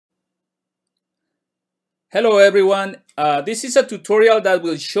Hello everyone, this is a tutorial that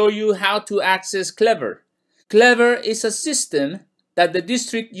will show you how to access Clever. Clever is a system that the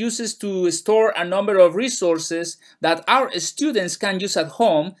district uses to store a number of resources that our students can use at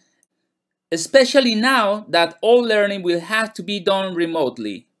home, especially now that all learning will have to be done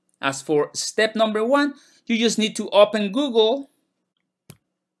remotely. As for step number 1, you just need to open Google.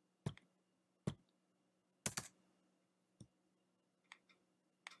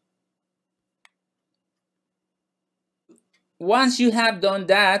 Once you have done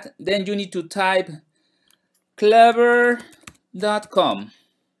that, then you need to type clever.com.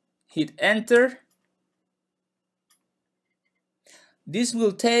 Hit enter. This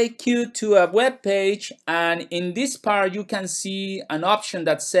will take you to a web page, and in this part you can see an option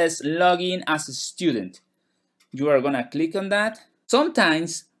that says login as a student. You are gonna click on that.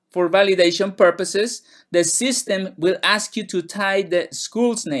 Sometimes, for validation purposes, the system will ask you to type the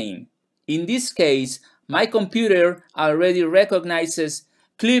school's name. In this case, my computer already recognizes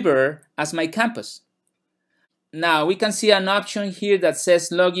Clever as my campus. Now we can see an option here that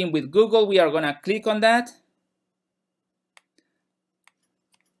says login with Google. We are gonna click on that.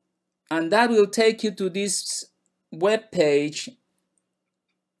 And that will take you to this web page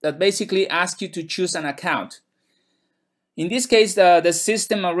that basically asks you to choose an account. In this case, the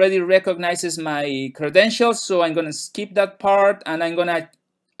system already recognizes my credentials, so I'm gonna skip that part, and I'm gonna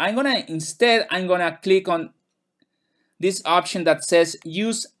click on this option that says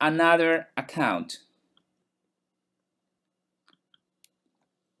use another account.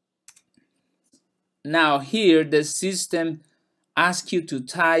 Now here the system asks you to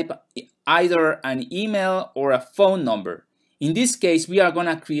type either an email or a phone number. In this case, we are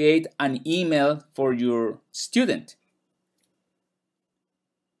gonna create an email for your student.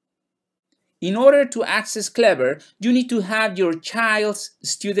 In order to access Clever, you need to have your child's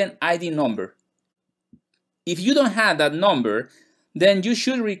student ID number. If you don't have that number, then you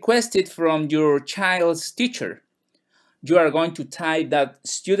should request it from your child's teacher. You are going to type that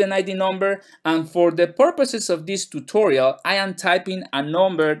student ID number, and for the purposes of this tutorial, I am typing a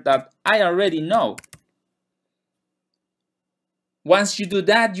number that I already know. Once you do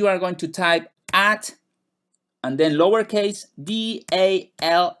that, you are going to type @ and then lowercase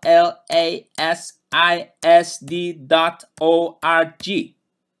dallasisd.org.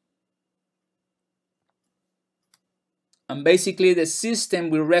 And basically the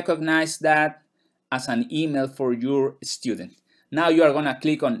system will recognize that as an email for your student. Now you are gonna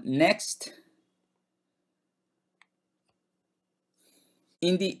click on next.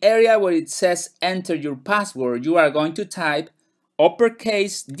 In the area where it says enter your password, you are going to type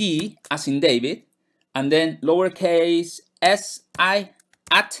uppercase D as in David, and then lowercase si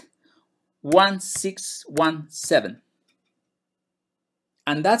at 1617.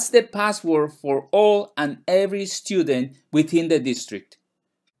 And that's the password for all and every student within the district.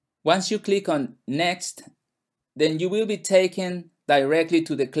 Once you click on next, then you will be taken directly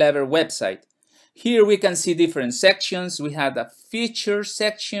to the Clever website. Here we can see different sections. We have a feature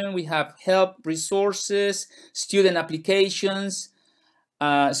section, we have help, resources, student applications,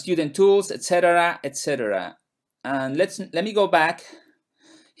 student tools, etc., etc. And let me go back.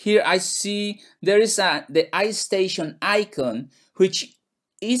 Here I see there is the iStation icon, which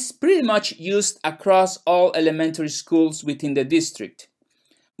is pretty much used across all elementary schools within the district.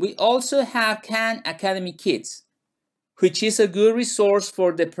 We also have Khan Academy Kids, which is a good resource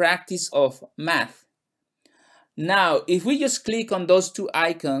for the practice of math. Now, if we just click on those two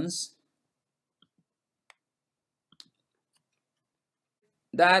icons,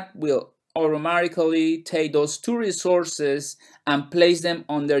 that will automatically take those two resources and place them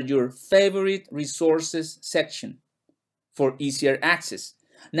under your favorite resources section for easier access.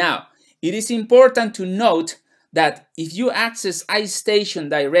 Now, it is important to note that if you access iStation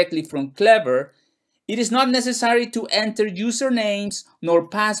directly from Clever, it is not necessary to enter usernames nor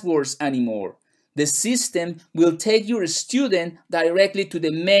passwords anymore. The system will take your student directly to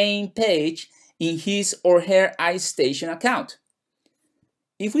the main page in his or her iStation account.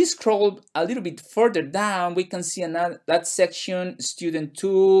 If we scroll a little bit further down, we can see that section, student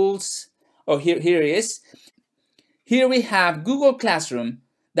tools. Oh, here it is. Here we have Google Classroom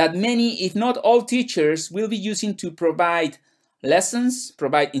that many, if not all, teachers will be using to provide lessons,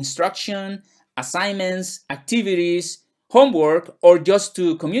 provide instruction, assignments, activities, homework, or just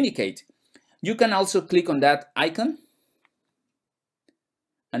to communicate. You can also click on that icon.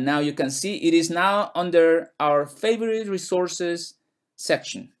 And now you can see it is now under our favorite resources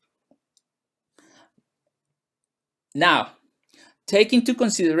section. Now, take into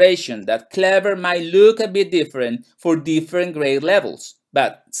consideration that Clever might look a bit different for different grade levels.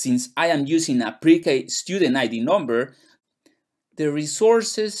 But since I am using a pre-K student ID number, the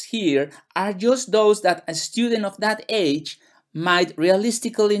resources here are just those that a student of that age might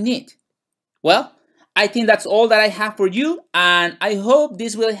realistically need. Well, I think that's all that I have for you, and I hope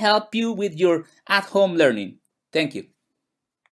this will help you with your at-home learning. Thank you.